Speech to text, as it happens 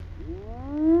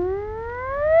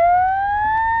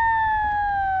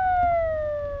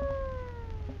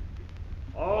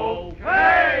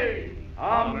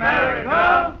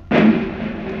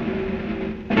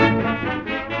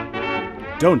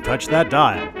Don't touch that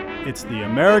dial. It's the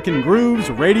American Grooves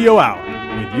Radio Hour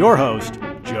with your host,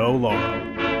 Joe Lauro.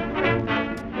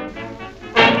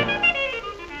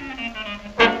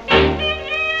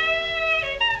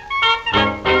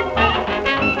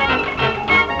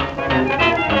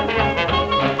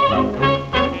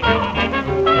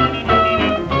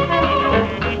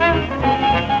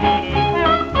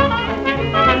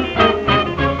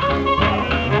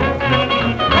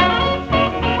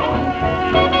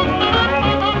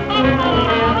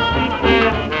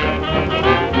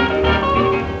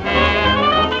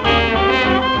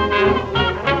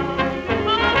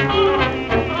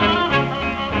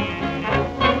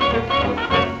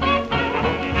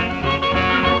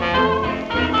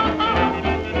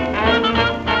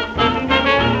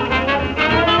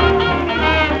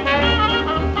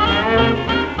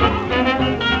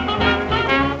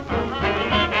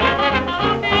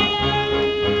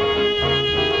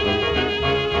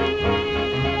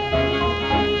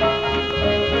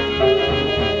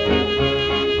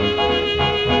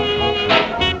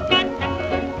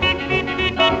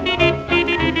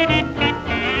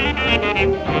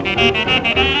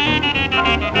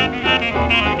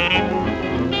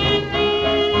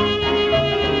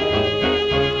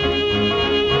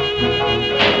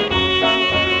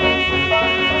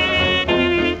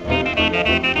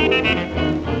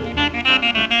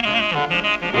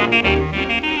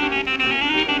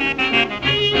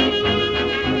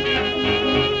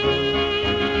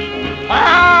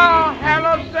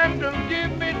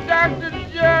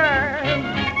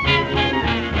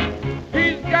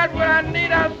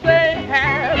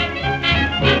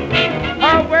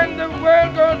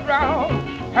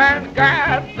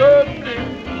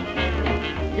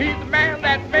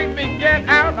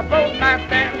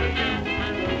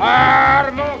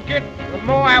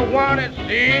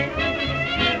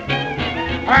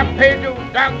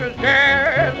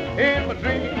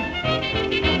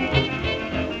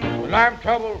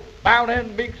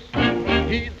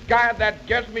 That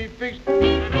gets me fixed.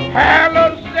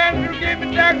 Hello, Central, give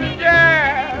me Dr.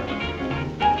 Jazz.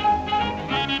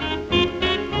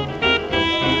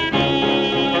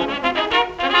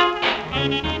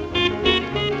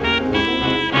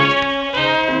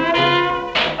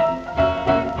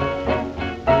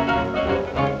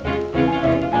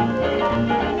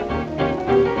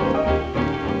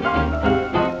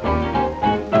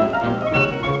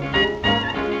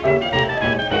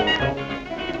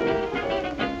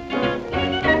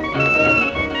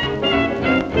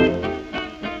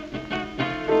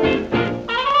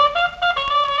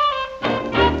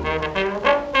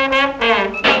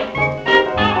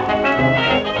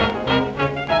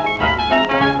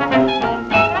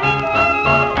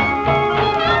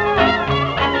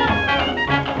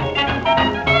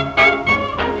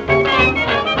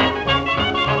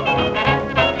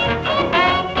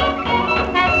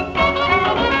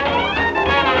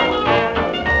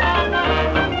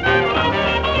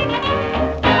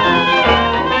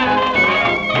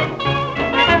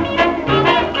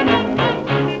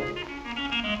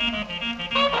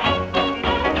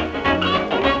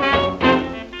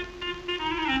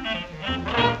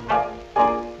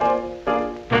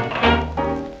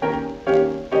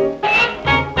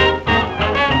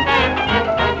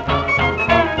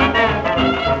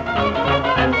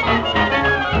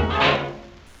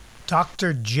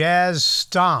 Dr. Jazz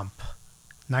Stomp,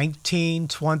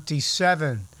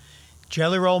 1927.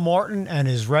 Jelly Roll Morton and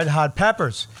his Red Hot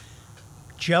Peppers.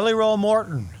 Jelly Roll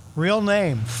Morton, real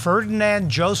name Ferdinand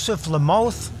Joseph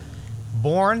Lamoth,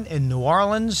 born in New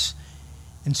Orleans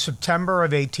in September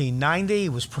of 1890. He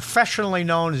was professionally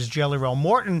known as Jelly Roll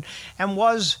Morton and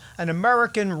was an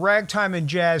American ragtime and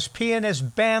jazz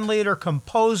pianist, bandleader,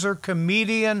 composer,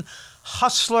 comedian,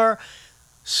 hustler,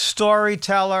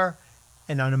 storyteller,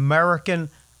 and an American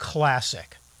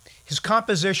classic. His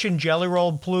composition, Jelly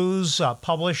Roll Blues,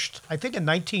 published, I think in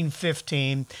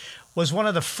 1915, was one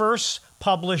of the first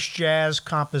published jazz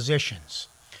compositions.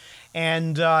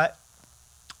 And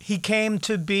he came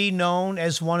to be known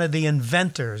as one of the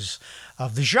inventors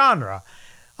of the genre,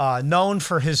 known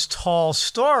for his tall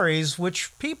stories,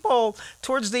 which people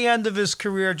towards the end of his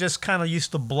career just kind of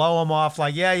used to blow him off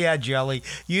like, yeah, Jelly,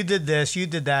 you did this, you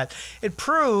did that. It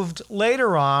proved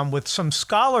later on with some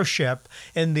scholarship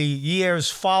in the years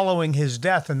following his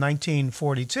death in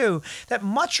 1942 that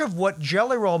much of what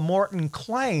Jelly Roll Morton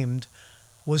claimed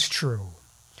was true.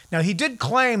 Now, he did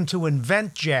claim to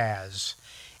invent jazz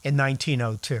in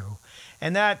 1902,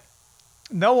 and that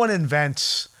no one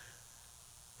invents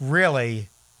really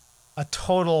a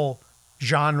total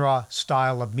genre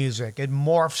style of music. It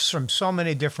morphs from so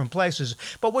many different places.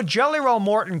 But what Jelly Roll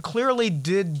Morton clearly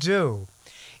did do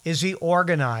is he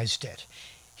organized it.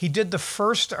 He did the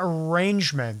first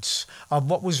arrangements of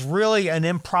what was really an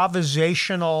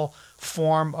improvisational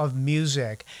form of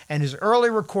music. And his early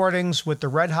recordings with the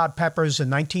Red Hot Peppers in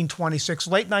 1926,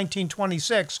 late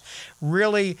 1926,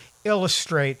 really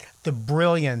illustrate the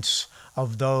brilliance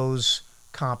of those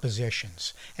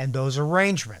compositions and those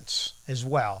arrangements as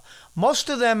well. Most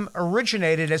of them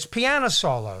originated as piano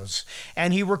solos,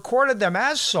 and he recorded them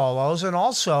as solos and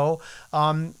also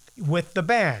with the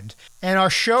band. And our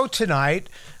show tonight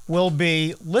will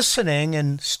be listening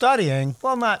and studying,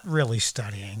 well, not really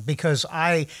studying, because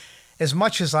as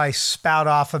much as I spout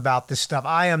off about this stuff,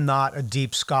 I am not a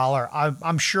deep scholar.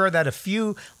 I'm sure that a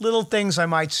few little things I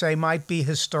might say might be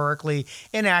historically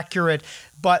inaccurate,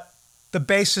 but the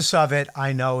basis of it,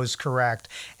 I know, is correct.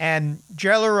 And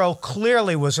Jelly Roll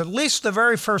clearly was at least the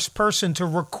very first person to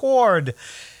record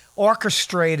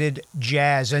orchestrated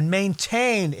jazz and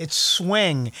maintain its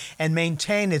swing and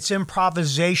maintain its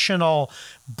improvisational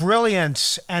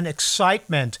brilliance and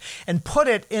excitement and put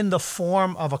it in the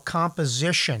form of a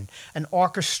composition, an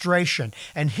orchestration.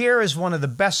 And here is one of the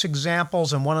best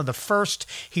examples and one of the first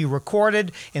he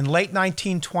recorded in late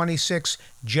 1926,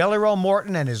 Jelly Roll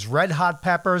Morton and his Red Hot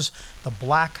Peppers, the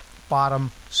Black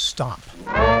Bottom Stomp.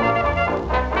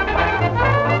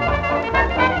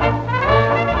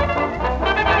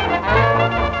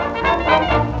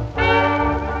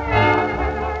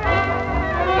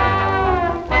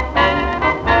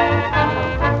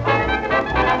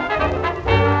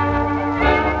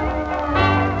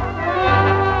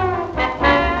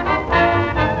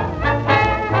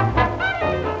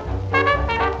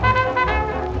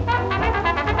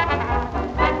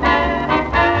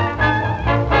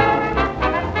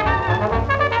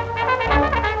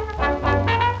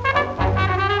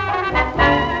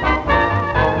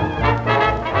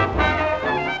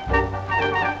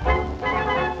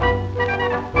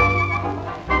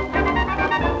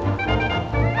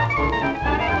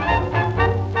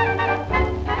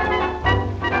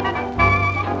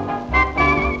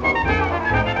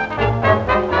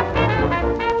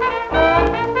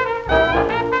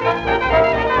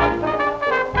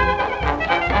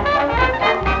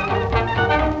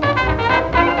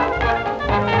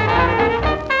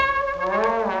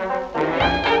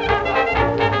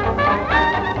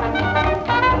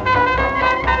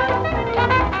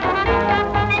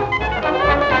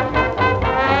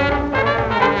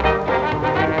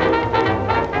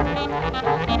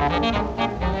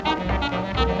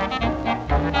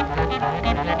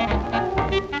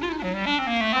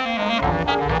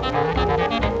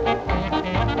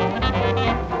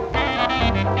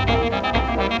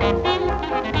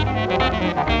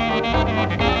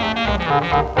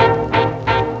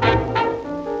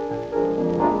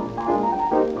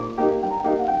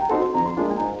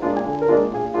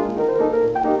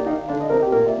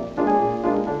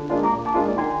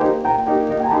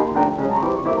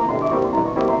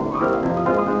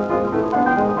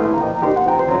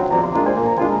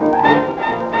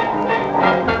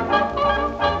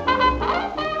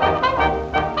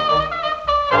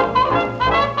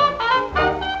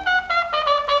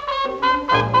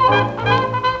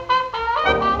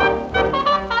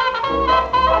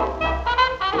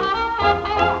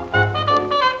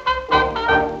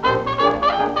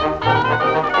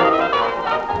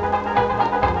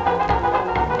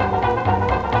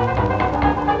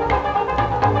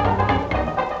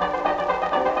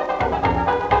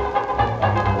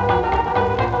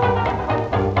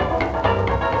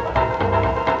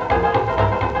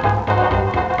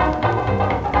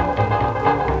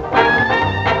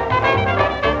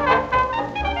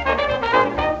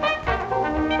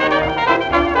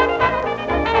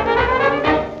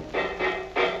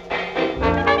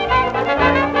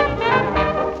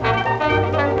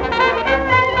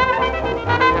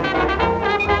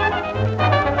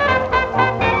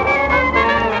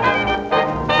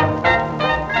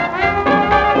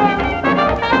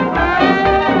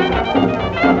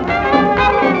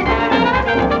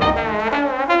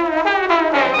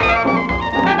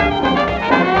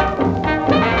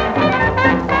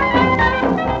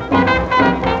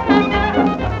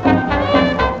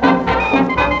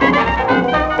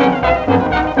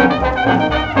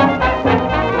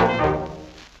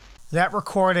 That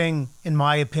recording, in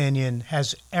my opinion,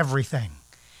 has everything.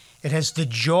 It has the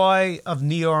joy of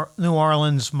New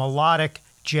Orleans melodic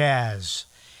jazz.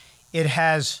 It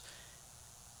has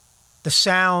the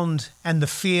sound and the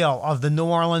feel of the New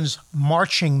Orleans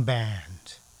marching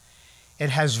band.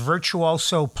 It has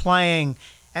virtuoso playing,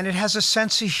 and it has a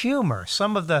sense of humor.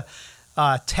 Some of the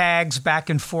tags back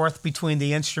and forth between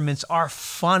the instruments are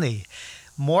funny.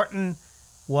 Morton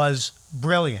was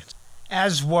brilliant.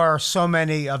 as were so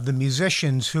many of the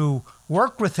musicians who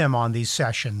worked with him on these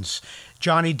sessions.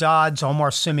 Johnny Dodds,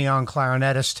 Omar Simeon,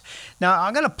 clarinetist. Now,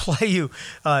 I'm going to play you,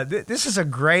 this is a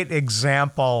great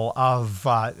example of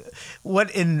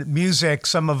what in music,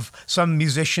 some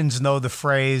musicians know the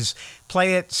phrase,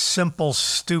 play it simple,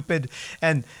 stupid.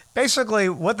 And basically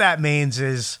what that means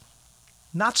is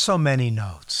not so many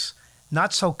notes,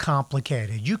 not so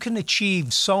complicated. You can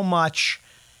achieve so much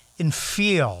in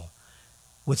feel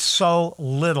with so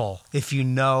little if you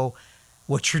know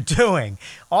what you're doing.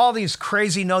 All these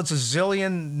crazy notes, a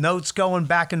zillion notes going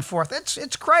back and forth.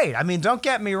 It's great. I mean, don't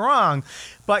get me wrong,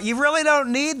 but you really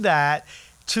don't need that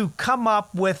to come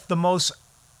up with the most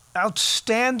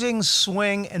outstanding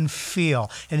swing and feel.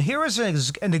 And here is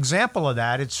an example of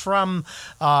that. It's from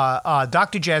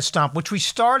Dr. Jazz Stomp, which we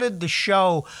started the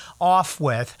show off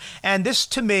with. And this,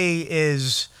 to me,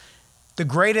 is the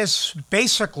greatest,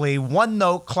 basically,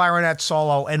 one-note clarinet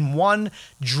solo and one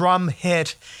drum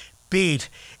hit beat.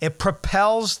 It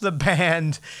propels the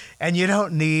band, and you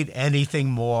don't need anything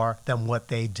more than what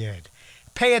they did.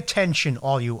 Pay attention,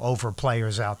 all you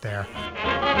overplayers out there.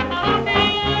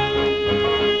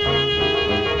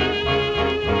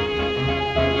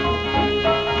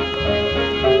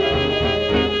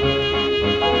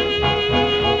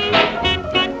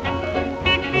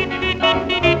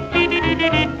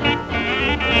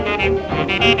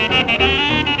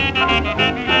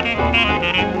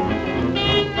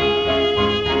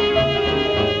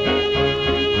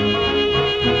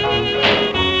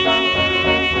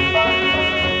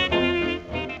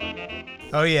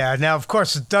 Oh, yeah. Now, of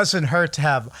course, it doesn't hurt to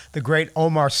have the great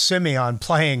Omar Simeon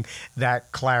playing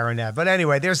that clarinet. But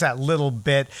anyway, there's that little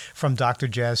bit from Dr.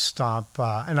 Jazz Stomp,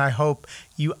 and I hope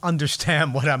you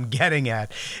understand what I'm getting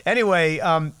at. Anyway,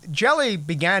 Jelly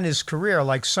began his career,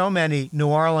 like so many New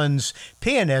Orleans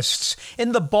pianists,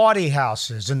 in the bawdy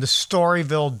houses in the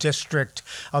Storyville district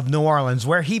of New Orleans,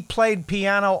 where he played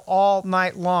piano all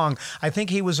night long. I think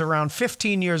he was around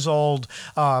 15 years old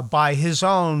by his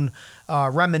own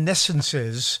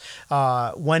reminiscences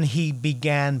when he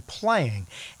began playing.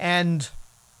 And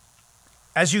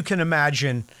as you can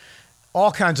imagine,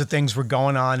 all kinds of things were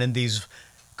going on in these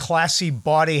classy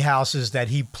bawdy houses that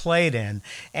he played in.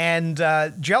 And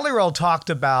Jelly Roll talked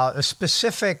about a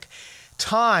specific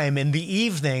time in the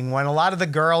evening when a lot of the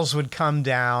girls would come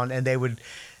down and they would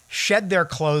shed their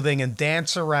clothing and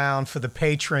dance around for the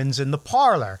patrons in the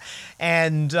parlor.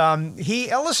 And he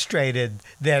illustrated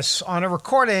this on a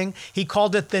recording. He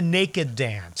called it the Naked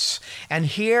Dance. And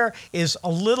here is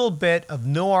a little bit of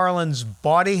New Orleans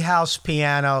bawdy house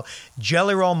piano,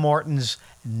 Jelly Roll Morton's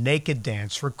Naked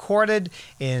Dance, recorded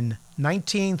in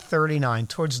 1939,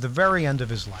 towards the very end of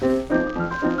his life.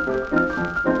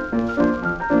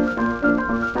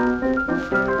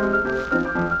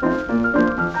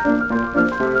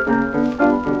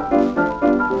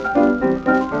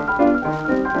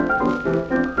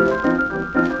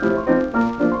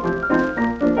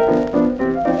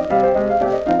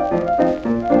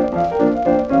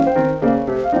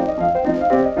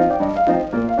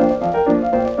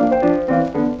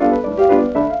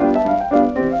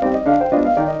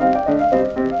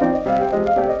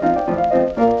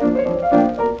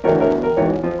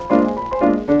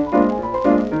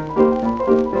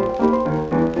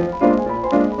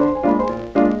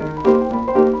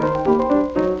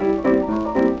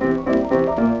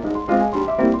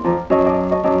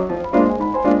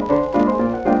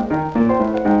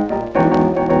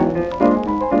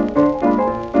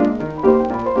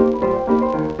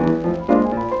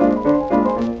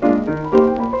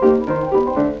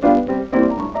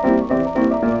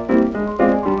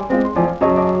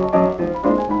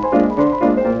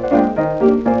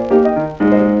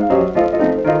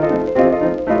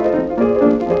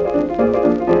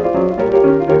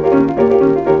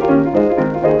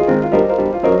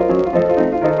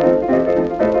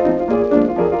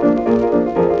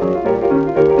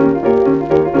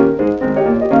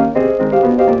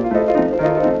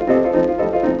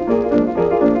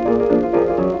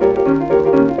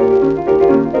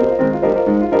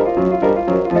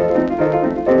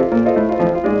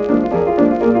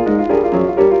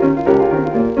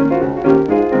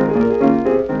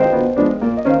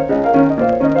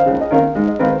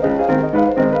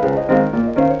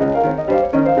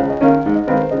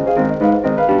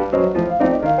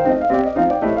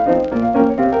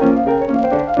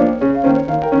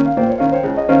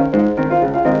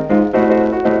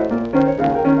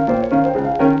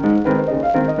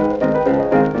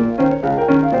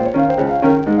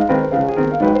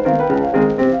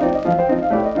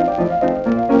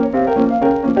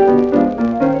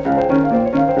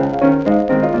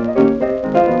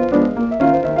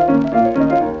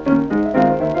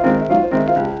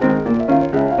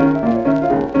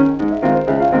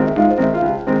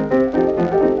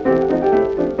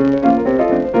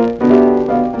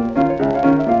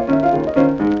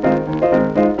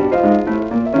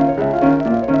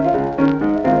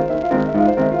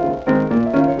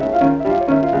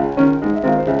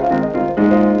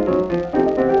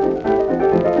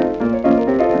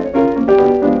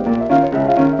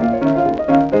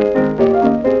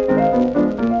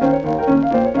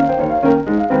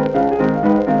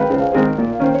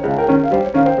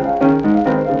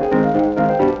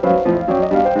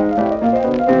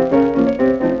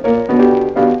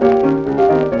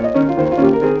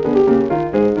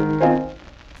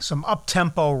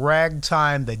 up-tempo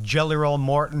ragtime that Jelly Roll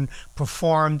Morton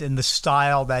performed in the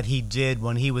style that he did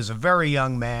when he was a very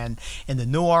young man in the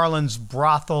New Orleans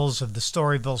brothels of the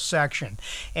Storyville section.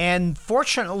 And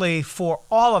fortunately for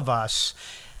all of us,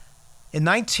 in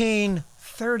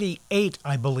 1938,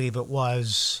 I believe it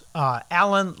was,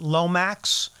 Alan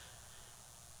Lomax,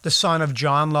 the son of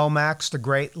John Lomax, the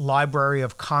great Library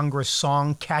of Congress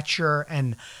song catcher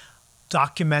and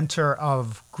documenter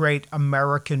of great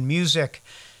American music,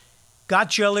 got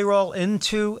Jelly Roll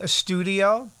into a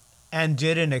studio and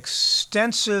did an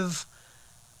extensive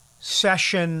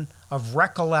session of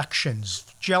recollections.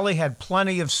 Jelly had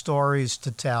plenty of stories to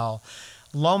tell.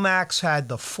 Lomax had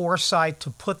the foresight to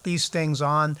put these things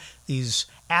on, these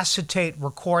acetate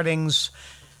recordings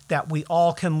that we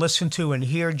all can listen to and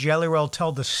hear Jelly Roll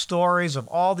tell the stories of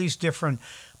all these different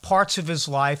parts of his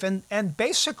life and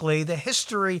basically the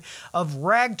history of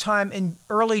ragtime and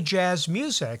early jazz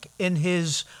music in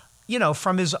his,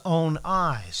 from his own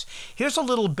eyes. Here's a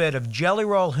little bit of Jelly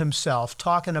Roll himself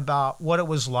talking about what it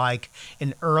was like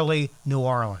in early New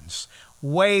Orleans,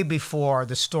 way before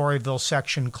the Storyville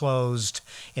section closed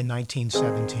in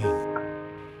 1917.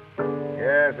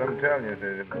 Yes, I'm telling you,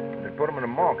 they put them in the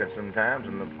market sometimes,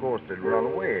 and of course they'd run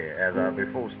away, as I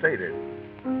before stated.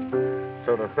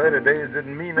 So the 30 days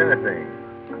didn't mean anything.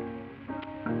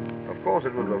 Of course,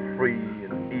 it was a free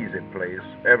and easy place.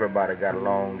 Everybody got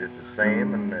along just the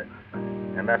same,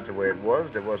 and that's the way it was.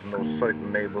 There was no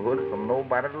certain neighborhood for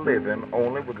nobody to live in,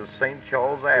 only with the St.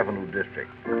 Charles Avenue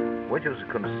district, which was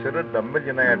considered the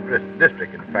millionaire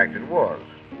district. In fact, it was.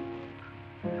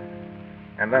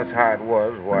 And that's how it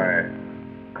was, why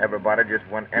everybody just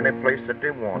went any place that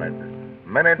they wanted.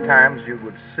 Many times you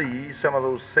would see some of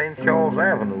those St. Charles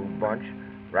Avenue bunch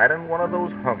right in one of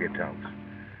those honky-tonks.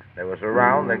 They was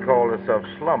around, they called themselves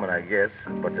slumming, I guess,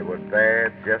 but they were there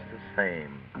just the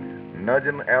same,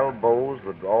 nudging elbows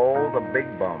with all the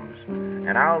big bums.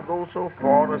 And I'll go so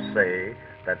far to say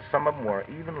that some of them were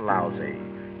even lousy.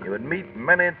 You would meet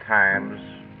many times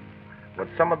with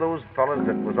some of those fellas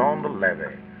that was on the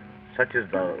levee, such as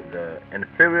the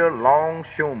inferior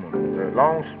longshoremen,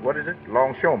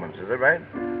 longshoremen, is that right?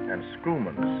 And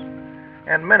screwmans.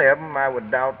 And many of them, I would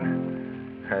doubt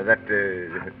that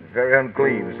very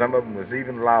unclean. Some of them was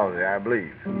even lousy, I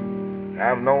believe.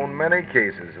 I've known many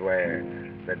cases where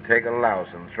they'd take a louse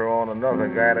and throw on another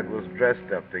guy that was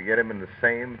dressed up to get him in the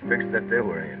same fix that they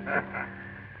were in.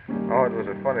 Oh, it was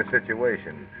a funny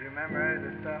situation. Do you remember any of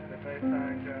the stuff that they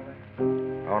sang,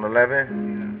 Charlie? On the levee?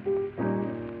 Yeah.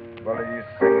 Well, you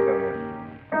sing something.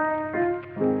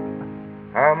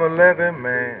 I'm a levee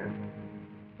man.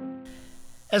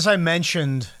 As I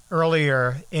mentioned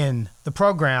earlier in the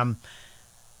program,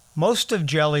 most of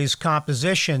Jelly's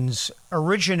compositions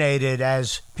originated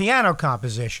as piano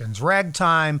compositions,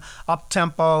 ragtime,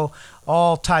 up-tempo,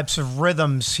 all types of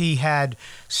rhythms. He had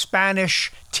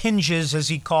Spanish tinges, as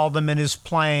he called them, in his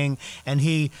playing, and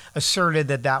he asserted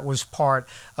that that was part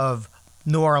of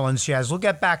New Orleans jazz. We'll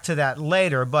get back to that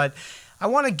later, but I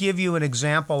want to give you an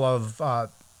example of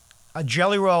a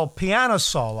Jelly Roll piano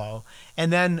solo,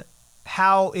 and then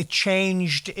how it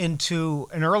changed into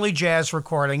an early jazz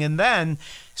recording, and then,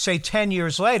 say 10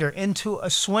 years later, into a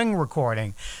swing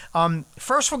recording.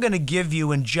 First, we're going to give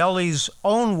you, in Jelly's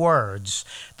own words,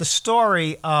 the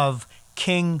story of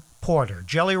King Porter,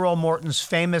 Jelly Roll Morton's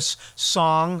famous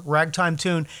song, ragtime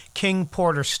tune, King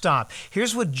Porter Stomp.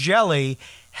 Here's what Jelly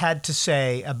had to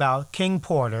say about King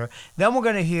Porter. Then we're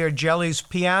going to hear Jelly's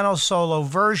piano solo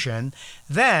version.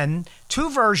 Then two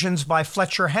versions by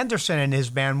Fletcher Henderson and his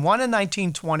band, one in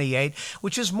 1928,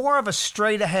 which is more of a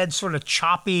straight-ahead sort of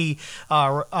choppy,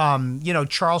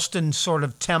 Charleston sort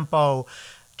of tempo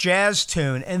jazz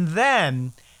tune. And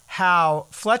then how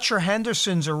Fletcher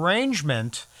Henderson's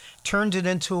arrangement turned it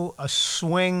into a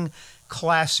swing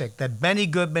classic, that Benny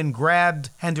Goodman grabbed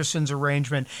Henderson's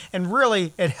arrangement, and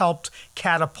really it helped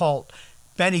catapult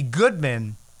Benny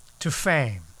Goodman to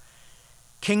fame.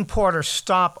 King Porter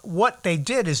Stomp, what they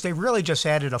did is they really just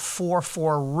added a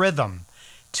 4/4 rhythm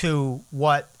to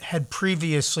what had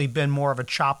previously been more of a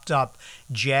chopped up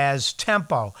jazz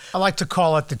tempo. I like to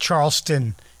call it the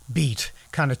Charleston beat,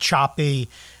 kind of choppy,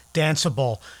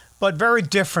 danceable, but very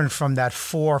different from that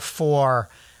 4/4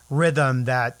 rhythm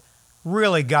that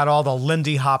really got all the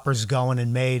Lindy Hoppers going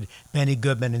and made Benny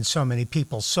Goodman and so many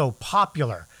people so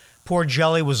popular. Poor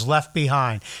Jelly was left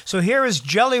behind. So here is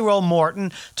Jelly Roll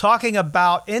Morton talking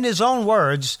about, in his own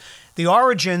words, the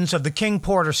origins of the King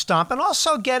Porter Stomp, and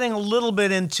also getting a little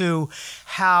bit into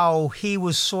how he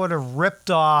was sort of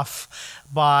ripped off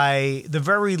by the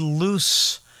very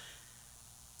loose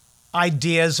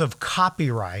ideas of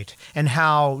copyright, and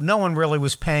how no one really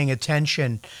was paying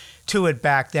attention to it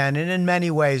back then, and in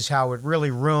many ways how it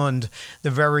really ruined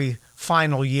the very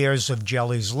final years of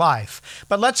Jelly's life.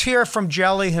 But let's hear from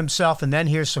Jelly himself, and then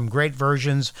hear some great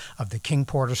versions of the King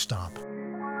Porter Stomp.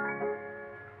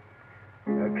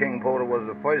 King Porter was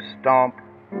the first stomp,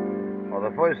 or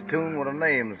the first tune with a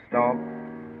name, Stomp,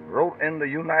 wrote in the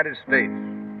United States.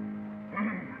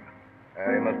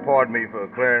 You must pardon me for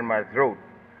clearing my throat.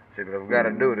 See, but I've got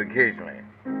to do it occasionally.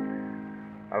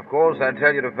 Of course, I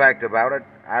tell you the fact about it,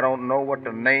 I don't know what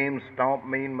the name Stomp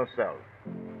mean myself.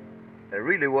 There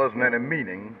really wasn't any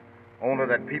meaning, only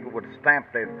that people would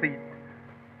stamp their feet,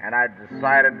 and I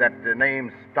decided that the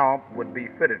name Stomp would be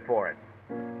fitted for it.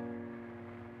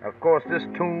 Of course, this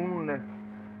tune,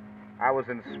 I was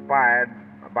inspired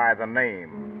by the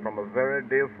name from a very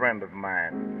dear friend of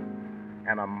mine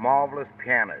and a marvelous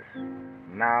pianist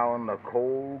now in the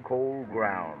cold, cold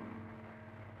ground.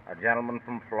 A gentleman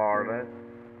from Florida,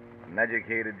 an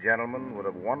educated gentleman with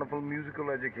a wonderful musical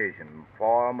education,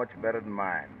 far much better than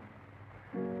mine.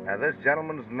 Now, this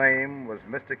gentleman's name was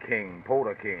Mr. King,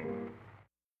 Porter King.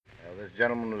 Now, this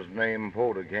gentleman was named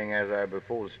Porter King, as I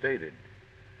before stated.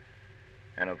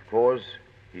 And, of course,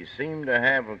 he seemed to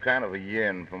have a kind of a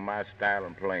yen for my style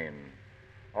of playing,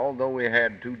 although we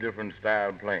had two different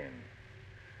styles of playing.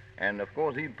 And, of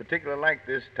course, he particularly liked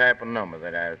this type of number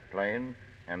that I was playing,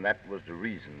 and that was the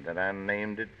reason that I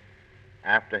named it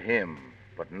after him,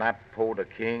 but not Porter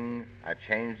King. I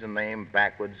changed the name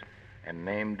backwards and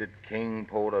named it King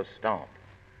Porter Stomp.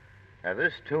 Now,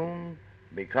 this tune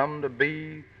become to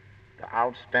be the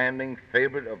outstanding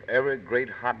favorite of every great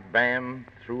hot band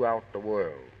throughout the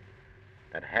world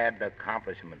that had the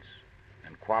accomplishments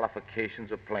and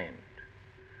qualifications of playing it.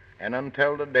 And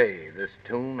until today, this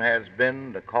tune has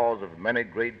been the cause of many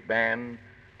great bands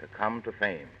to come to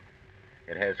fame.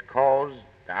 It has caused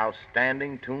the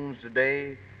outstanding tunes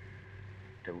today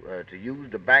to use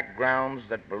the backgrounds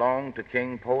that belong to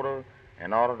King Porter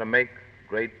in order to make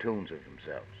great tunes of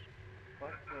themselves.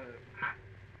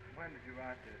 When did you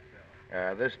write this,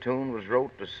 Bill? This tune was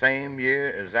wrote the same year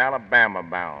as Alabama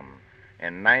Bound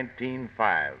in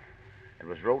 1905. It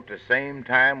was wrote the same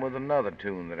time with another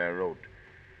tune that I wrote.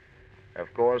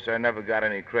 Of course, I never got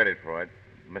any credit for it.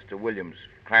 Mr. Williams,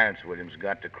 Clarence Williams,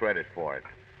 got the credit for it.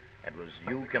 It was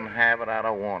You Can Have It, I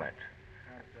Don't Want It.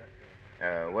 How's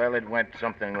that go? Well, it went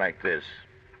something like this.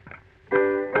 There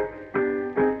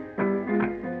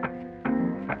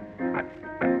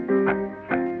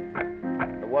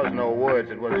was no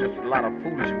words. It was just a lot of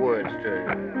foolish words to it.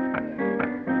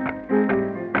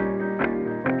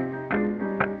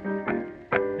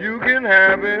 You can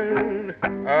have it,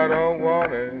 I don't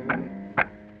want it.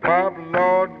 Papa,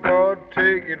 Lord God,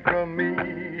 take it from me.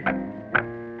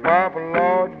 Papa,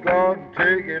 Lord God,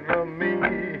 take it from me.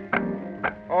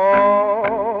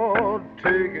 Oh,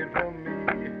 take it from me.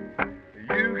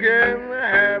 You can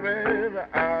have it,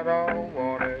 I don't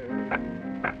want it.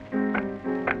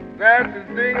 That's the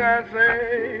thing I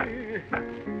say.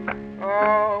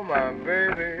 Oh, my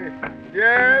baby,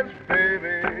 yes,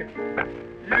 baby,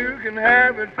 you can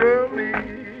have it from me.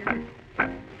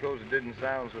 Of course, it didn't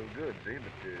sound so good, see,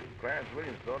 but Clarence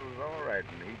Williams thought it was all right,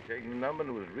 and he'd taken the number,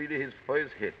 and it was really his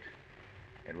first hit.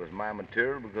 It was my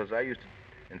material because I used to,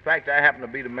 in fact, I happened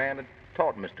to be the man that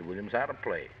taught Mr. Williams how to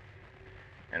play.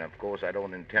 And, of course, I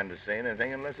don't intend to say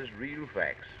anything unless it's real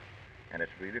facts, and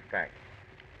it's really fact.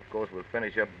 Of course, we'll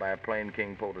finish up by playing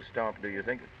King Porter Stomp, do you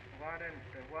think? Why didn't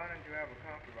you ever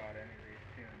copyright any of these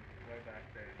tunes way back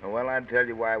then? Well, I'll tell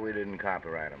you why we didn't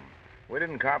copyright them. We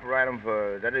didn't copyright them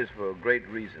for a great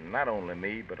reason, not only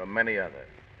me, but many others.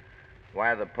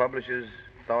 Why, the publishers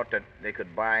thought that they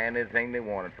could buy anything they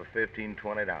wanted for $15,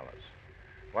 $20.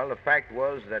 Well, the fact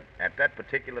was that at that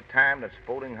particular time, that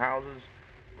sporting houses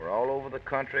were all over the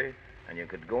country, and you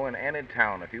could go in any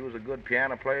town. If you was a good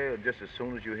piano player, just as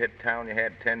soon as you hit town, you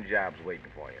had 10 jobs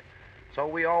waiting for you. So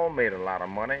we all made a lot of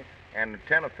money, and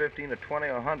 10 or 15 or 20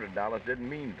 or $100 didn't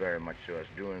mean very much to us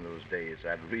during those days.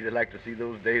 I'd really like to see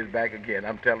those days back again.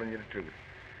 I'm telling you the truth.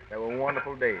 They were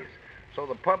wonderful days. So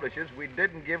the publishers, we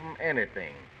didn't give them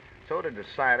anything. So they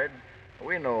decided,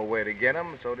 we know a way to get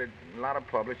them, so that a lot of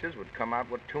publishers would come out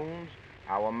with tunes,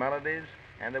 our melodies,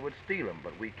 and they would steal them.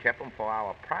 But we kept them for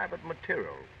our private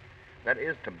material. That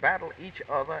is, to battle each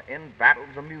other in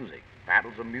battles of music.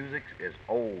 Battles of music is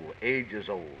old, ages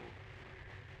old.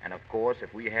 And, of course,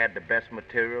 if we had the best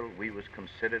material, we was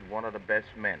considered one of the best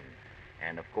men.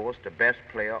 And, of course, the best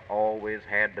player always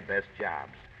had the best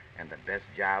jobs. And the best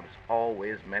jobs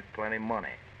always meant plenty of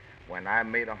money. When I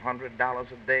made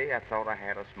 $100 a day, I thought I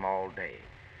had a small day.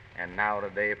 And now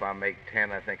today, if I make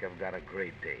 10, I think I've got a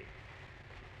great day.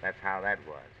 That's how that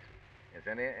was. Is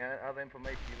there any other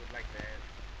information you would like to add?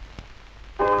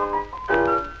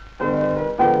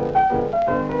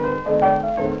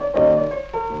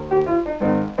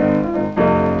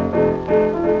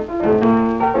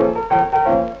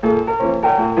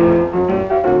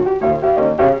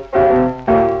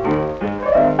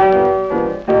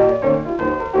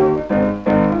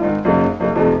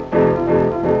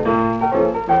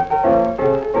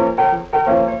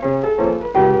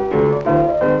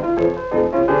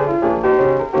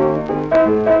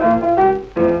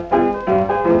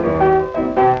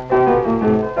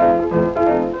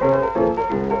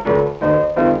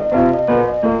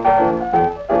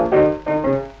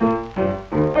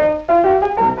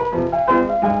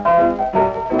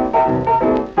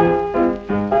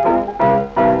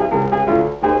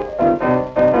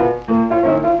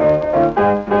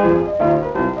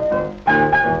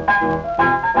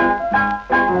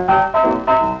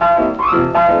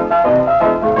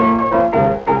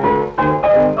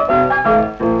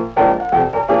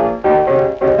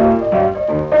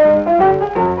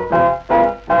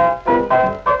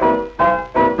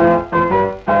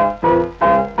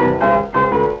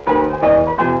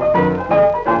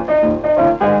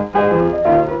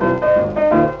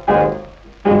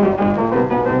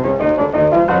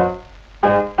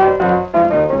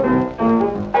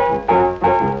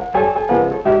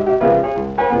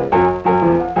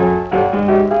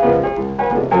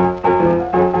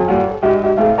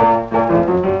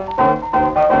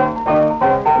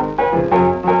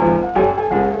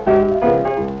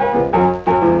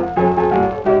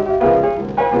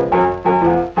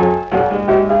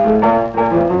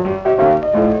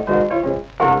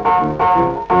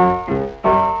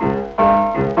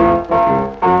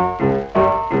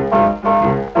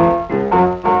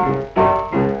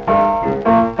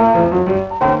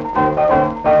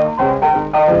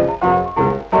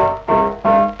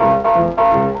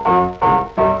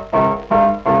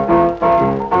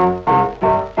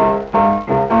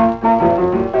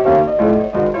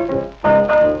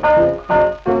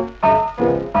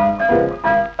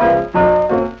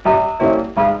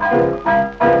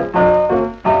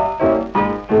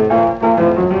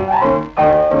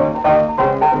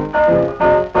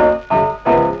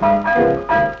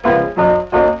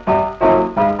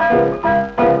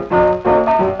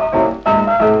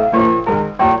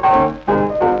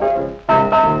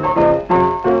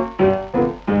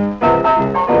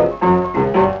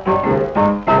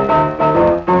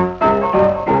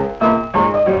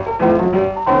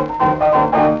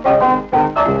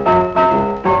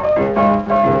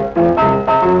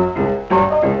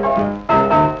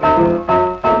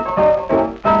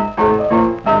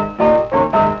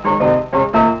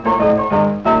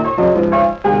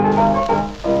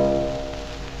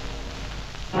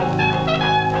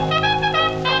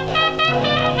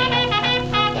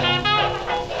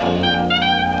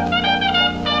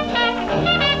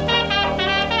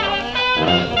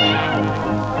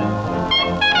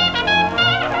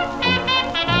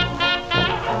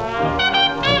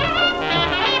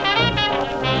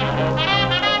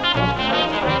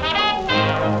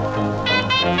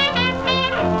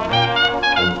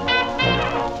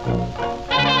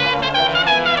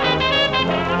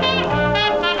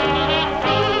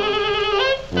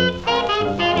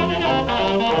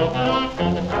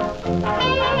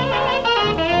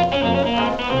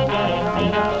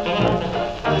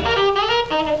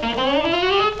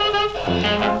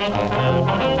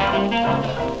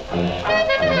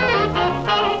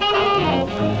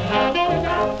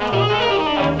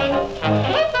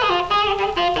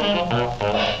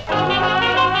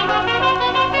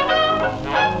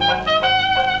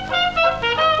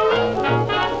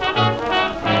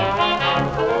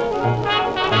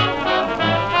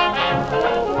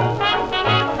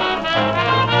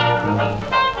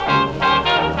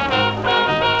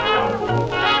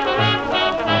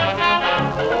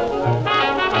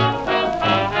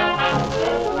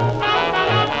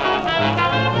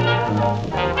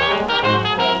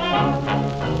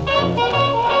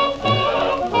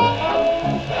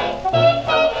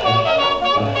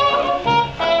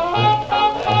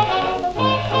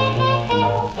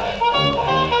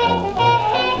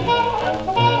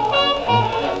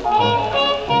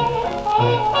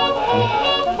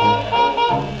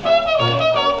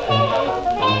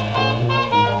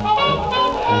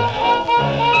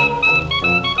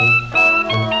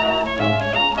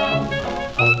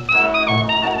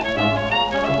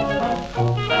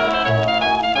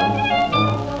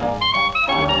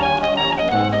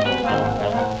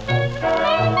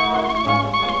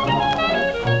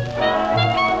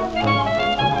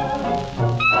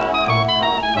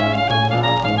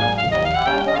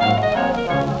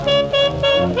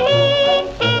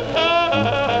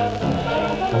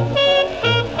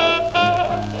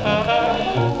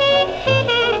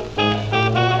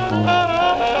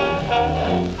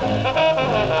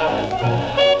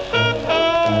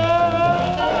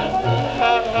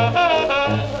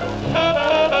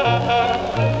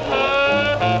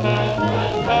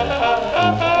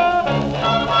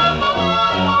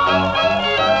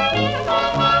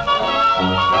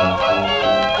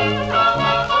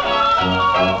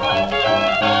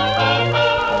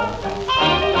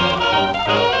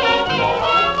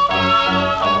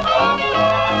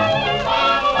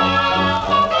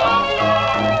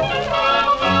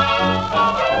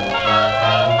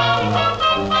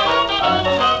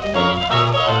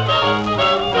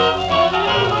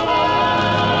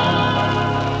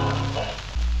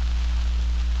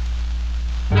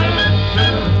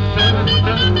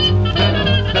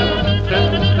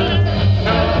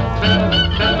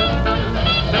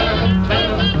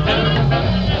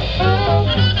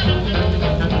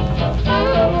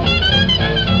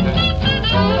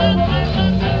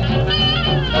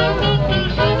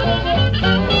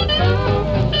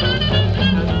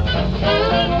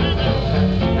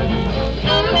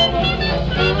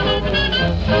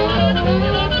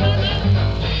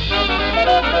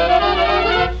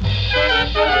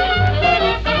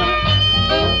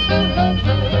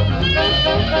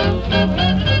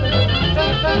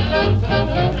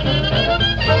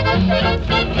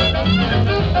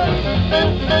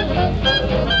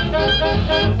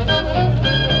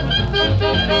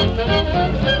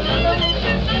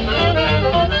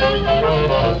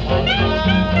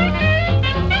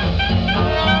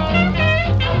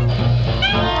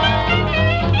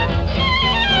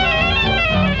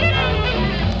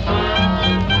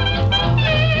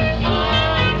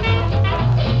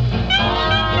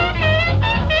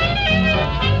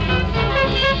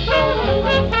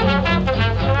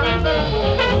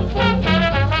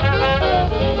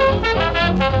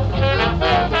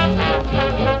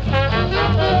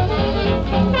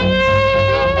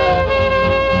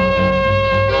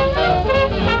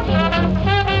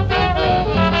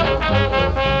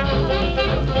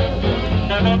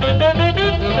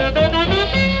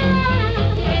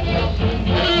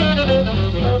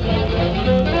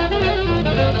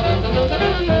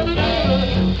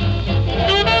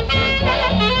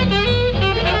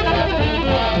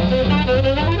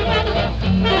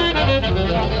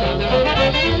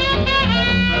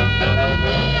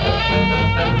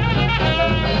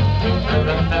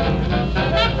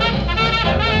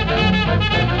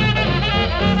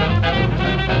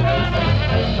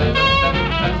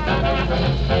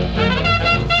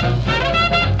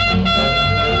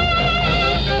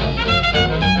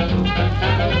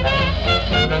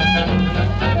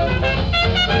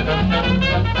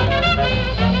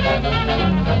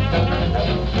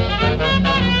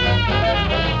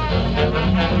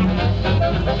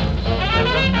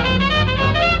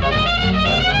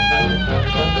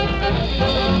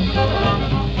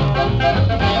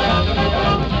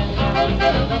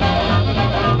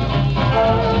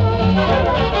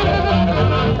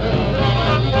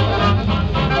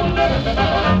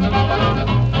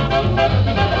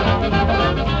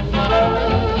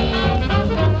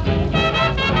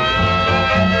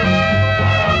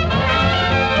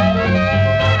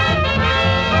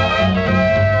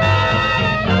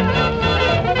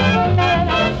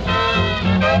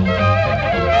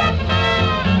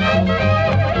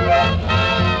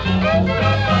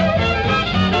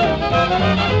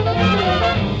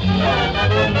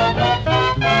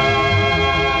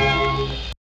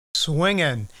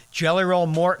 Swingin', Jelly Roll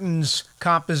Morton's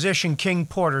composition King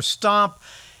Porter Stomp,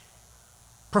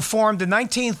 performed in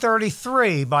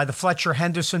 1933 by the Fletcher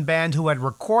Henderson Band, who had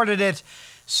recorded it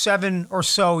 7 or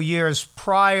so years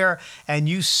prior, and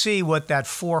you see what that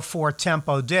 4/4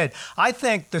 tempo did. I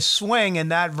think the swing in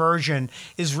that version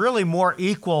is really more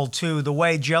equal to the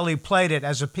way Jelly played it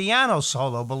as a piano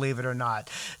solo, believe it or not.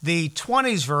 The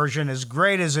 20s version, as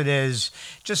great as it is,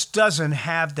 just doesn't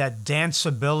have that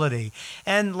danceability.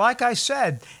 And like I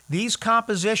said, these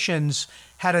compositions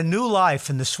had a new life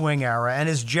in the swing era, and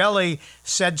as Jelly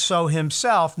said so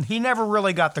himself, he never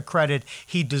really got the credit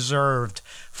he deserved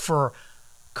for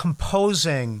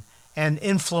composing and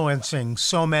influencing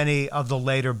so many of the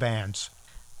later bands.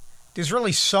 There's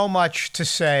really so much to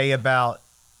say about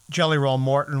Jelly Roll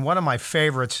Morton, one of my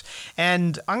favorites,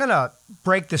 and I'm going to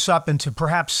break this up into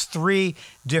perhaps 3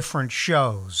 different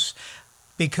shows,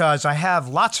 because I have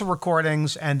lots of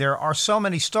recordings and there are so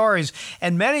many stories,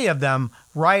 and many of them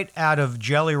right out of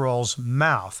Jelly Roll's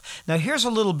mouth. Now here's a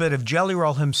little bit of Jelly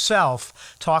Roll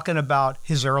himself talking about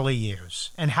his early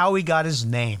years and how he got his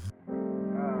name.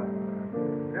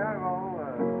 Jelly Roll,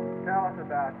 tell us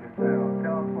about yourself.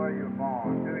 Tell us where you were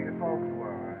born, who your folks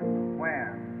were,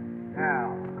 when,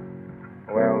 how.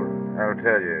 Well, I'll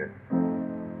tell you.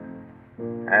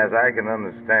 As I can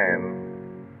understand,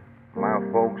 my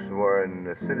folks were in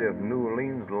the city of New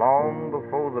Orleans long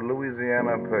before the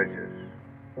Louisiana Purchase.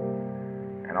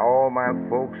 And all my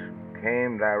folks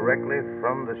came directly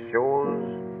from the shores,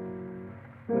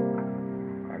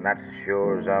 not the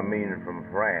shores, I mean from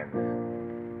France.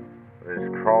 But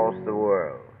it's crossed the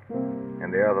world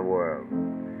and the other world.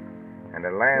 And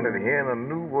they landed here in a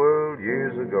new world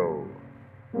years ago.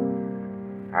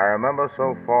 I remember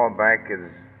so far back as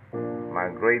my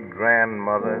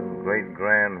great-grandmother and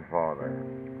great-grandfather.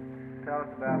 Tell us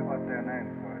about what their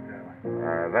names were,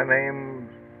 Jelly. Their names,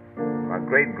 my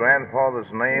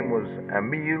great-grandfather's name was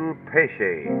Emile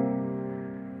Péché.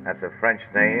 That's a French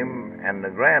name, and the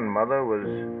grandmother was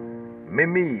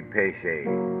Mimi Péché.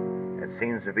 It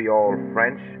seems to be all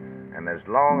French, and as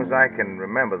long as I can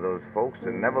remember those folks,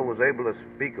 they never was able to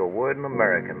speak a word in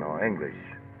American or English.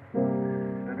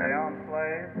 Did they own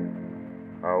slaves?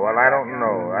 Oh, well, I don't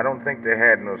know. I don't think they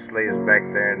had no slaves back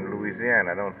there in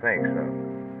Louisiana. I don't think so.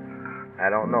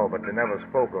 I don't know, but they never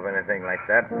spoke of anything like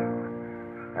that.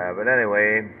 But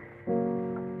anyway,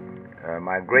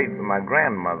 my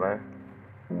grandmother,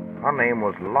 her name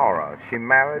was Laura. She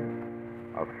married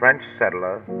a French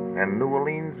settler in New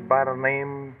Orleans by the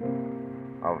name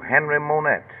of Henry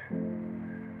Monette.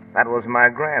 That was my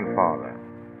grandfather.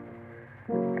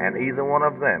 and either one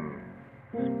of them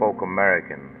spoke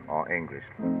American or English.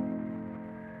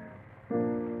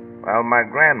 Well, my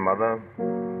grandmother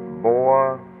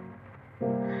bore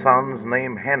sons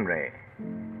named Henry,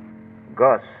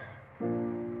 Gus,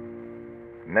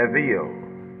 Neville,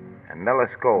 and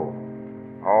Nelisco,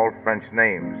 all French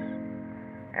names,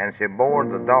 and she bore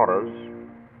the daughters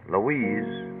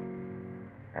Louise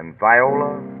and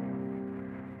Viola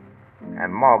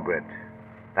and Margaret.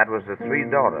 That was the three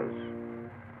daughters.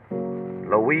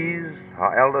 Louise,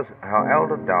 her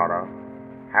elder daughter,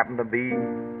 happened to be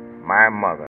my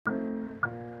mother.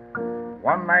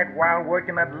 One night while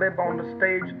working at Lib on the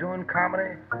stage doing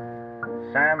comedy,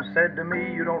 Sam said to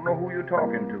me, "You don't know who you're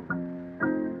talking to."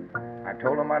 I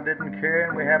told him I didn't care,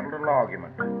 and we had a little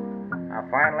argument. I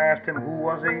finally asked him who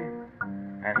was he,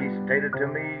 and he stated to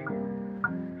me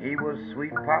he was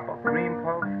Sweet Papa Cream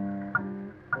Puff,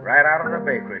 right out of the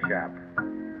bakery shop.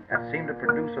 That seemed to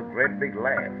produce a great big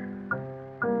laugh.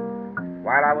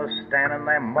 While I was standing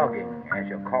there mugging, as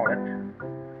you call it,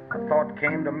 a thought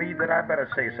came to me that I better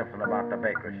say something about the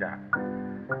bakery shop.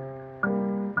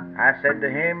 I said to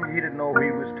him he didn't know who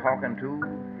he was talking to.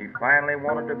 He finally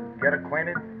wanted to get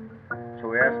acquainted,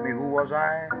 so he asked me who was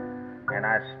I, and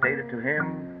I stated to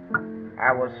him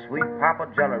I was Sweet Papa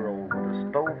Jelly Roll with the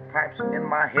stovepipes in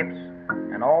my hips,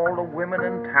 and all the women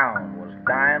in town was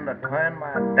dying to turn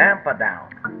my damper down.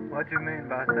 What do you mean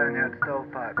by saying you had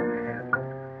stovepipes in your head?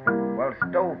 Well,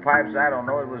 stovepipes, I don't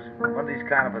know. It was one of these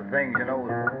kind of things, you know,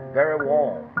 it was very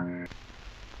warm.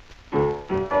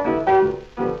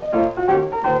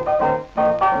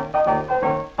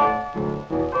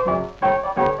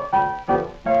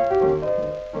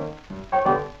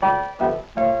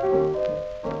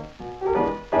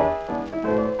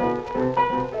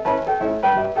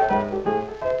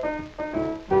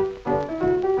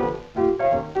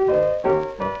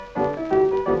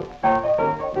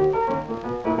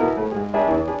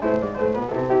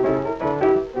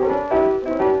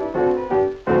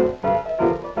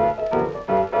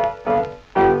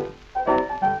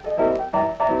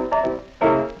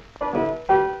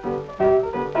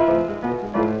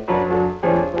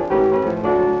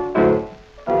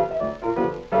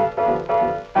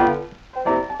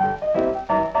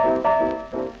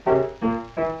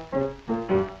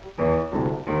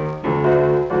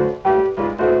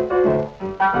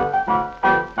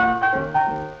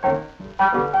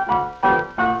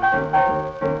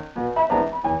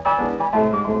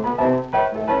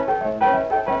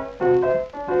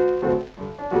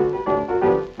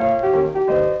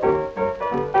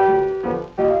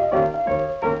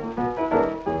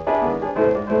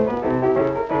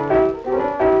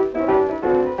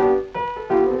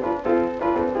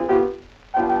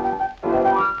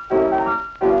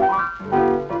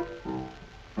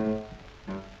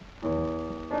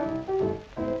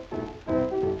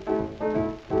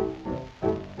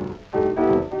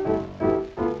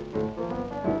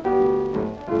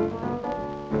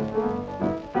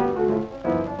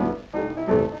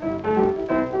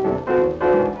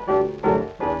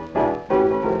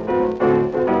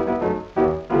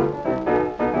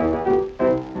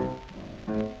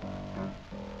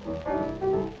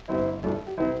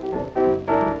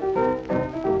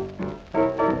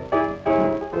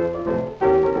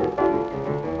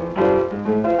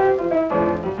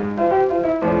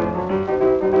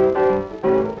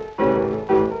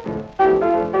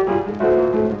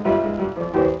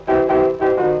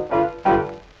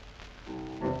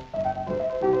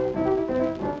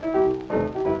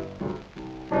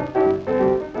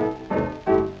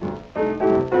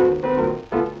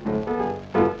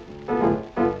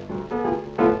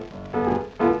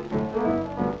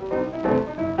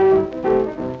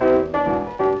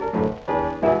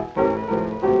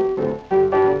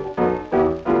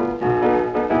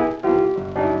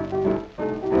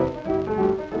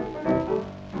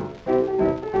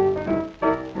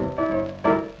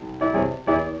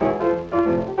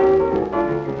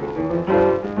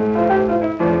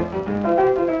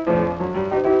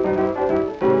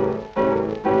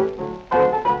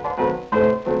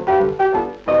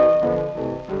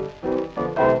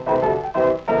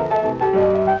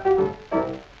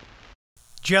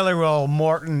 Jelly Roll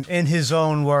Morton, in his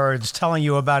own words, telling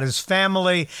you about his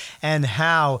family and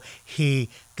how he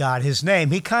got his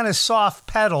name. He kind of soft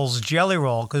pedals Jelly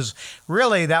Roll because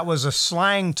really that was a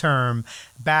slang term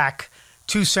back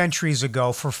 2 centuries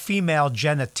ago for female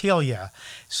genitalia.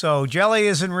 So Jelly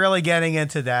isn't really getting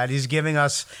into that. He's giving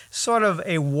us sort of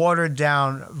a watered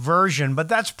down version, but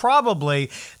that's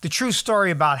probably the true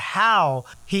story about how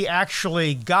he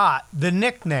actually got the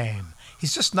nickname.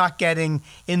 He's just not getting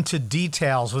into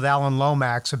details with Alan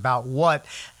Lomax about what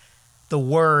the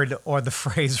word or the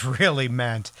phrase really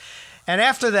meant. And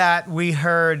after that, we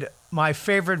heard my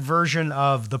favorite version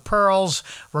of The Pearls,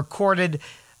 recorded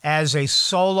as a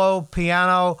solo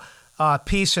piano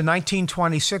piece in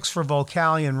 1926 for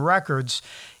Vocalion Records.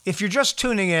 If you're just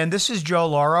tuning in, this is Joe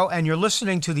Lauro, and you're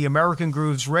listening to the American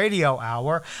Grooves Radio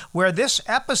Hour, where this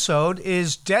episode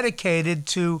is dedicated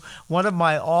to one of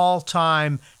my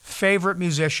all-time favorite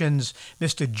musicians,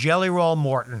 Mr. Jelly Roll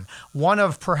Morton, one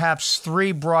of perhaps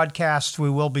 3 broadcasts we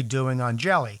will be doing on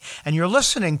Jelly. And you're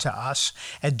listening to us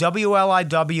at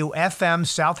WLIW FM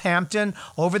Southampton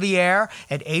over the air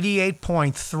at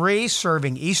 88.3,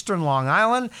 serving eastern Long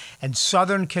Island and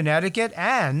southern Connecticut,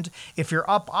 and if you're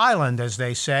up island, as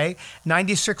they say,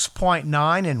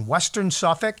 96.9 in western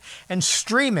Suffolk, and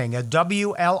streaming at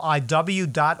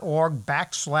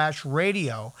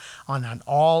WLIW.org/radio on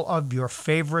all of your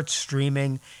favorite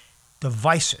streaming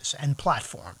devices and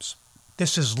platforms.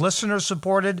 This is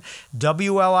listener-supported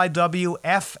WLIW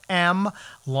FM,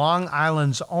 Long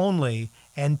Island's only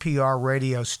NPR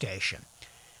radio station.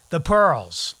 The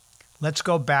Pearls. Let's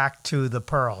go back to the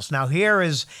Pearls. Now here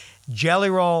is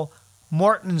Jelly Roll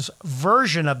Morton's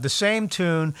version of the same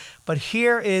tune, but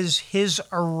here is his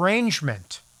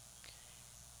arrangement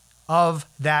of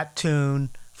that tune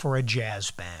for a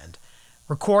jazz band.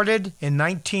 Recorded in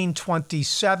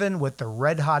 1927 with the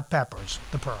Red Hot Peppers,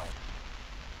 The Pearl.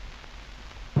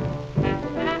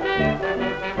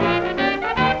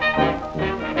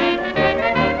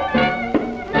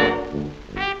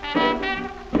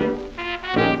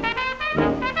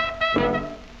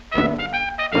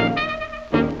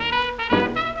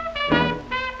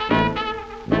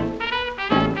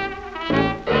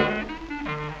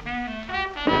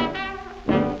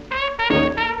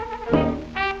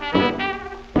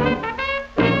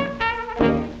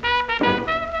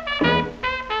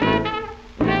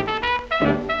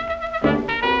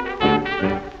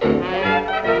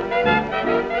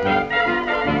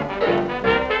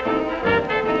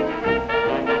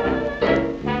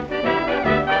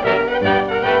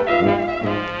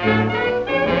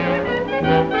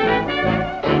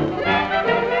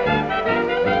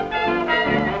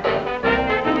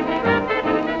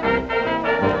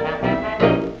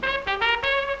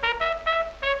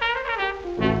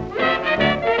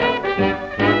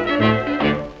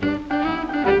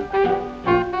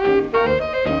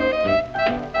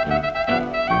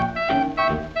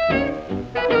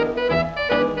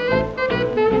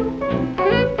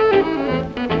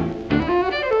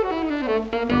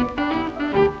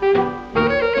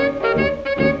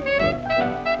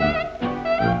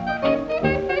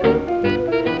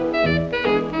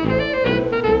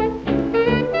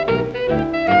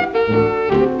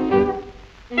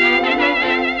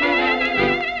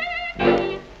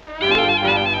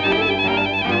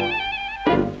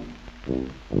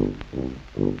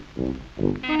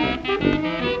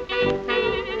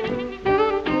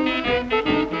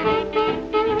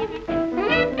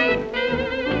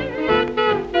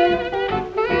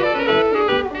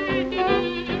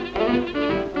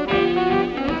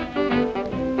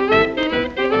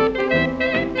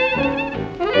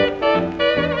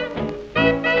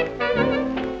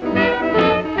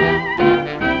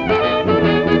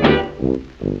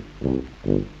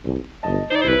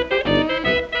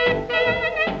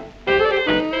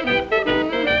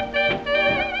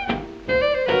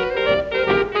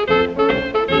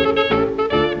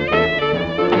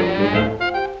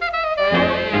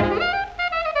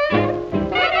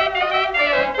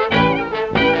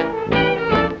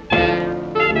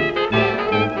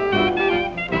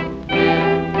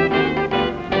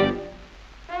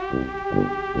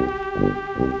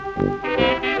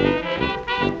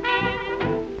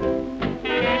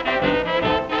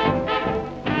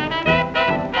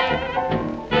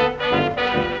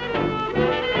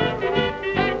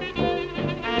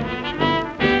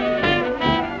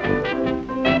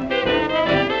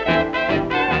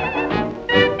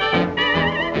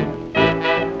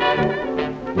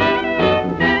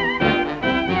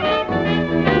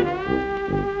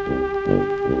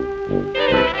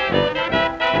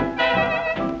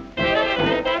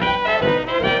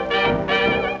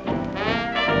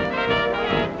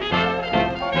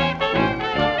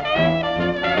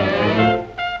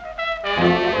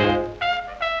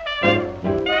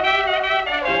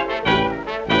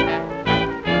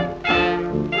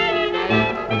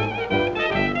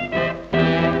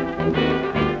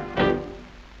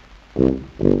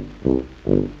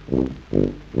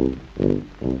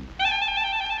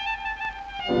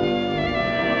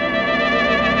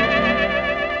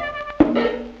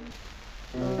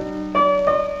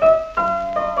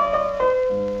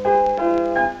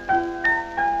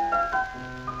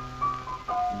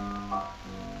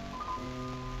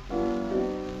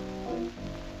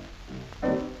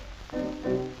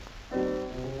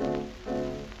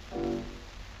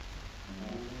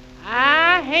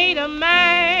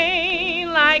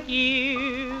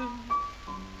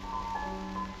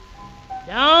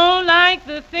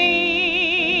 the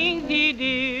things you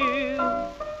do.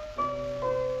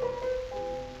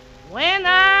 When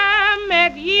I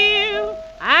met you,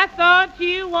 I thought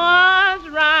you was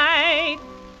right.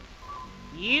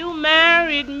 You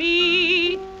married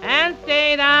me and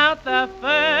stayed out the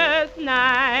first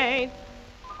night.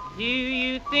 Do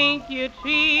you think you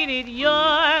treated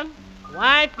your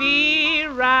wifey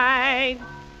right?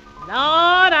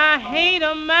 Lord, I hate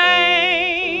a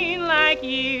man like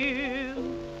you.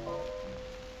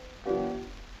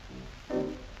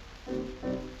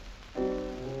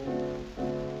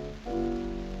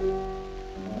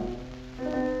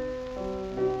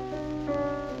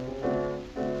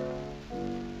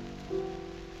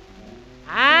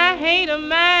 I hate a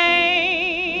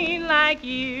man like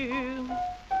you.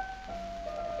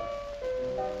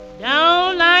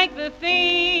 Don't like the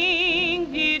things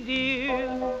you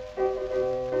do.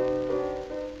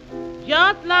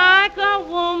 Just like a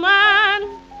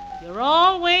woman, you're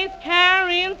always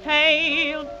carrying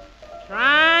tales,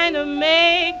 trying to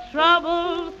make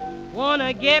trouble,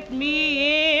 wanna get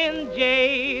me in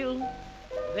jail.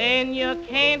 Then you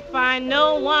can't find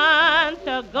no one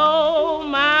to go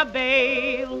my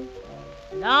bail.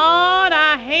 Lord,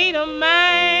 I hate a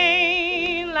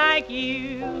man like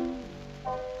you.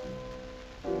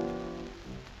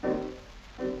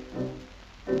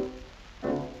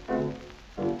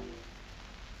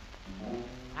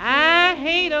 I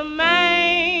hate a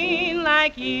man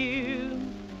like you.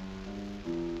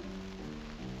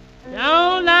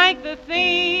 Don't like the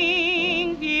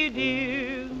things you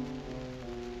do.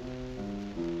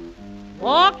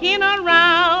 Walking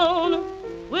around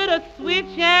with a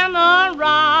switch and a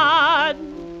rod,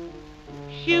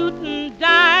 shooting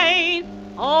dice,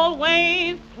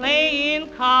 always playing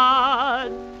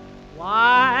cards,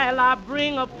 while I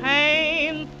bring a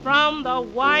pain from the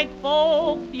white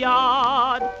folks'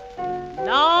 yard.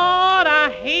 Lord,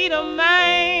 I hate a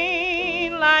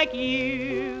man like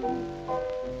you.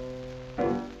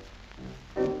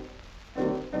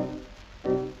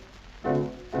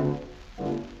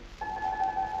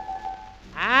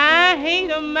 I hate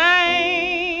a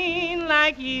man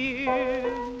like you.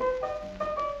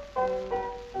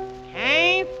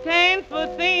 Can't stand for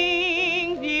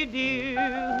things you do.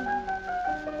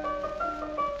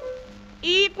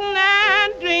 Eating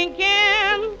and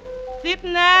drinking,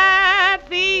 sitting at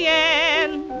the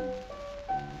end,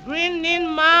 grinning in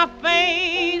my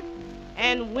face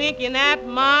and winking at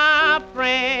my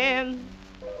friend.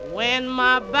 When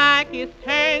my back is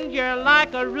turned, you're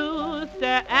like a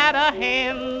rooster at a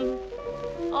hen.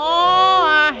 Oh,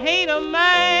 I hate a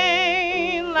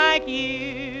man like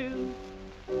you.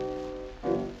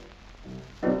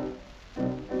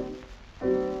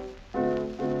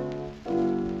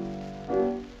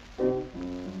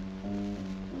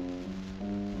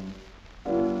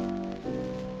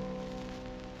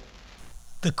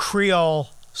 The Creole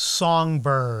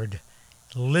Songbird,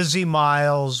 Lizzie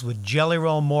Miles with Jelly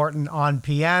Roll Morton on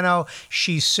piano.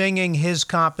 She's singing his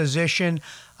composition,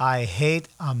 I Hate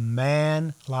a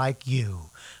Man Like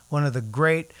You. One of the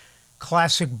great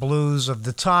classic blues of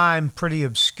the time, pretty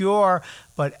obscure,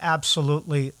 but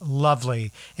absolutely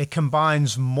lovely. It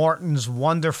combines Morton's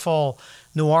wonderful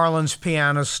New Orleans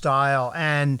piano style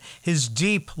and his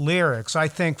deep lyrics, I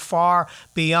think far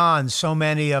beyond so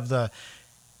many of the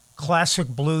classic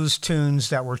blues tunes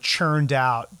that were churned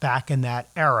out back in that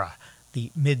era,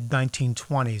 the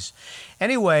mid-1920s.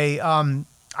 Anyway, I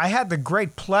had the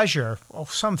great pleasure,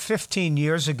 some 15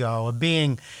 years ago, of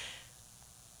being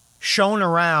shown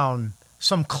around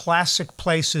some classic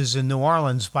places in New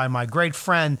Orleans by my great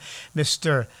friend,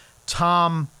 Mr.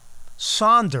 Tom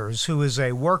Saunders, who is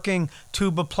a working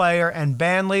tuba player and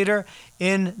band leader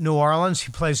in New Orleans.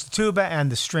 He plays the tuba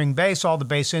and the string bass, all the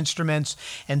bass instruments.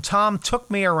 And Tom took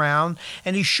me around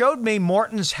and he showed me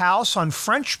Morton's house on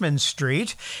Frenchman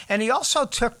Street. And he also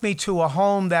took me to a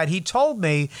home that he told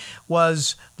me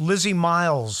was Lizzie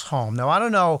Miles' home. Now, I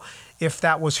don't know if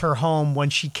that was her home when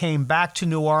she came back to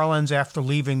New Orleans after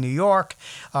leaving New York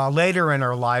later in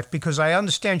her life, because I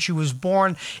understand she was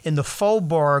born in the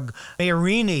Faubourg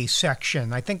Marini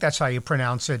section, I think that's how you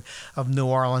pronounce it, of New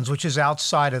Orleans, which is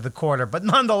outside of the quarter. But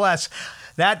nonetheless,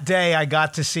 that day I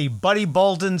got to see Buddy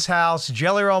Bolden's house,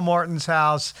 Jelly Roll Morton's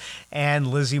house, and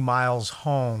Lizzie Miles'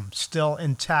 home, still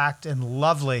intact and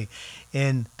lovely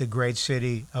in the great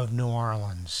city of New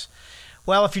Orleans.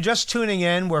 Well, if you're just tuning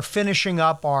in, we're finishing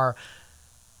up our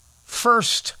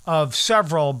first of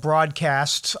several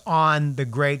broadcasts on the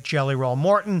great Jelly Roll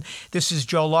Morton. This is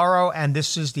Joe Lauro, and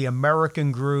this is the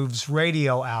American Grooves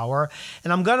Radio Hour.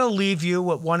 And I'm going to leave you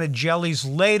with one of Jelly's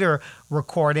later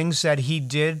recordings that he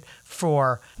did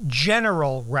for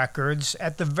General Records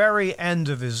at the very end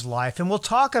of his life. And we'll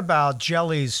talk about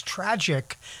Jelly's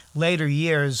tragic later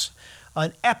years,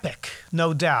 an epic,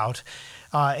 no doubt,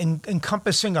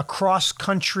 encompassing a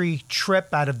cross-country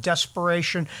trip out of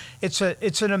desperation. It's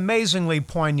an amazingly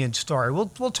poignant story.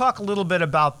 We'll talk a little bit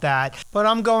about that, but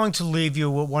I'm going to leave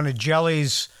you with one of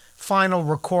Jelly's final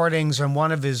recordings and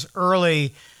one of his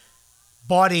early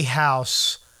Bawdy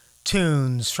House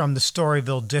tunes from the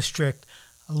Storyville District.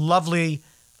 A lovely,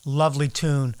 lovely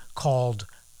tune called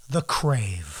The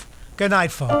Crave. Good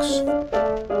night, folks.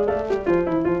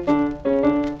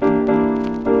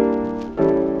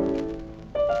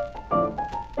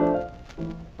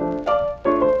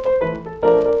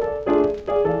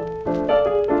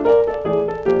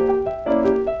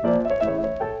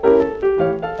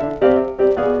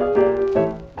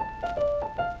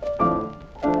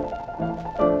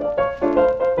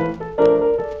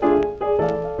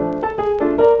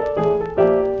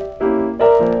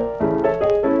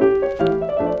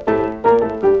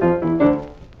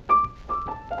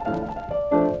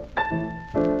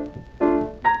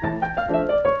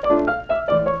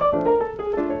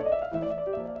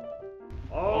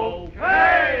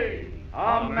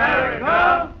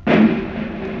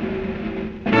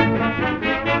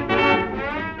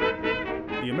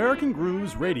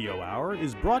 Radio Hour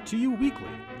is brought to you weekly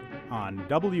on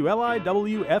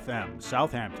WLIW-FM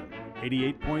Southampton,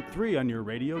 88.3 on your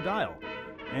radio dial,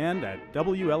 and at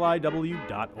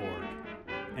WLIW.org,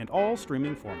 and all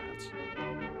streaming formats.